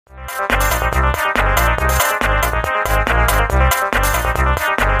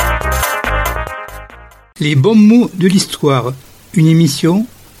Les bons mots de l'histoire, une émission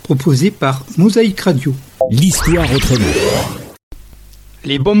proposée par Mosaïque Radio. L'histoire autrement.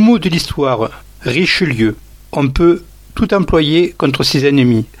 Les bons mots de l'histoire. Richelieu. On peut tout employer contre ses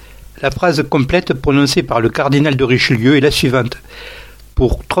ennemis. La phrase complète prononcée par le Cardinal de Richelieu est la suivante.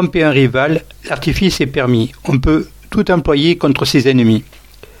 Pour tromper un rival, l'artifice est permis. On peut tout employer contre ses ennemis.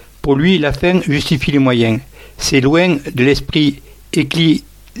 Pour lui, la fin justifie les moyens. C'est loin de l'esprit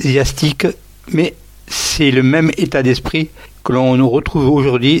ecclésiastique, mais c'est le même état d'esprit que l'on retrouve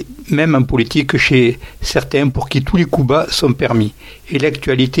aujourd'hui, même en politique, chez certains pour qui tous les coups bas sont permis. Et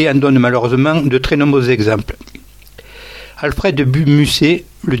l'actualité en donne malheureusement de très nombreux exemples. Alfred de Musset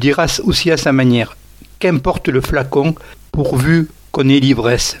le dira aussi à sa manière. Qu'importe le flacon, pourvu qu'on ait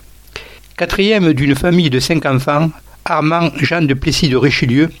l'ivresse. Quatrième d'une famille de 5 enfants, Armand Jean de Plessis de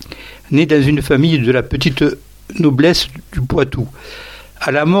Richelieu, né dans une famille de la petite noblesse du Poitou. À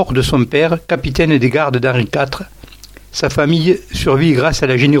la mort de son père, capitaine des gardes d'Henri IV, sa famille survit grâce à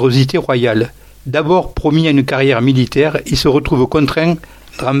la générosité royale. D'abord promis à une carrière militaire, il se retrouve contraint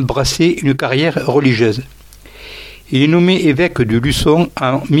d'embrasser une carrière religieuse. Il est nommé évêque de Luçon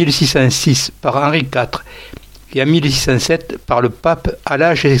en 1606 par Henri IV et en 1607 par le pape à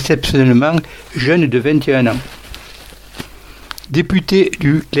l'âge exceptionnellement jeune de 21 ans. Député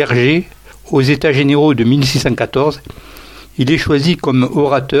du clergé aux États généraux de 1614, il est choisi comme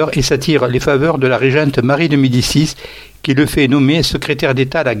orateur et s'attire les faveurs de la régente Marie de Médicis qui le fait nommer secrétaire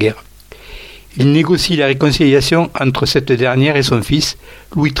d'État à la guerre. Il négocie la réconciliation entre cette dernière et son fils,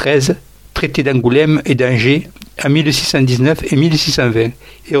 Louis XIII, traité d'Angoulême et d'Angers en 1619 et 1620,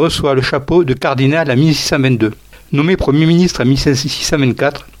 et reçoit le chapeau de cardinal en 1622. Nommé Premier ministre en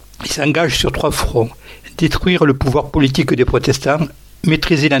 1624, il s'engage sur 3 fronts: détruire le pouvoir politique des protestants,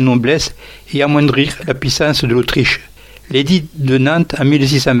 maîtriser la noblesse et amoindrir la puissance de l'Autriche. L'édit de Nantes en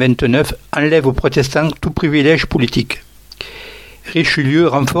 1629 enlève aux protestants tout privilège politique. Richelieu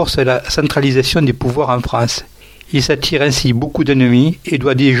renforce la centralisation des pouvoirs en France. Il s'attire ainsi beaucoup d'ennemis et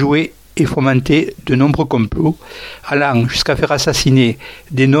doit déjouer et fomenter de nombreux complots, allant jusqu'à faire assassiner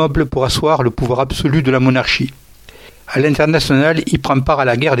des nobles pour asseoir le pouvoir absolu de la monarchie. À l'international, il prend part à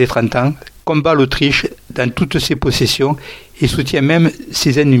la guerre des 30 ans, combat l'Autriche dans toutes ses possessions et soutient même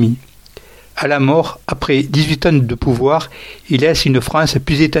ses ennemis. À la mort, après 18 ans de pouvoir, il laisse une France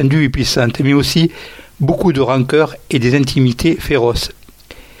plus étendue et puissante, mais aussi beaucoup de rancœur et des intimités féroces.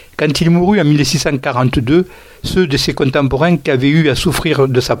 Quand il mourut en 1642, ceux de ses contemporains qui avaient eu à souffrir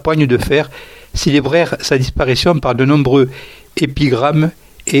de sa poigne de fer célébrèrent sa disparition par de nombreux épigrammes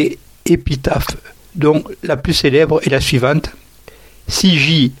et épitaphes, dont la plus célèbre est la suivante. Si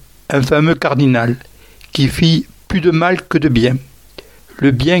gît un fameux cardinal qui fit plus de mal que de bien.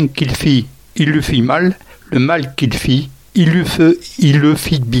 Le bien qu'il fit, il le fit mal. Le mal qu'il fit, il le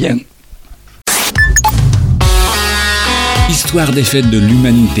fit bien. Histoire des fêtes de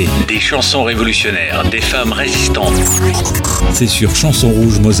l'humanité. Des chansons révolutionnaires, des femmes résistantes. C'est sur Chanson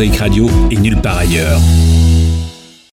Rouge Mosaïque Radio et nulle part ailleurs.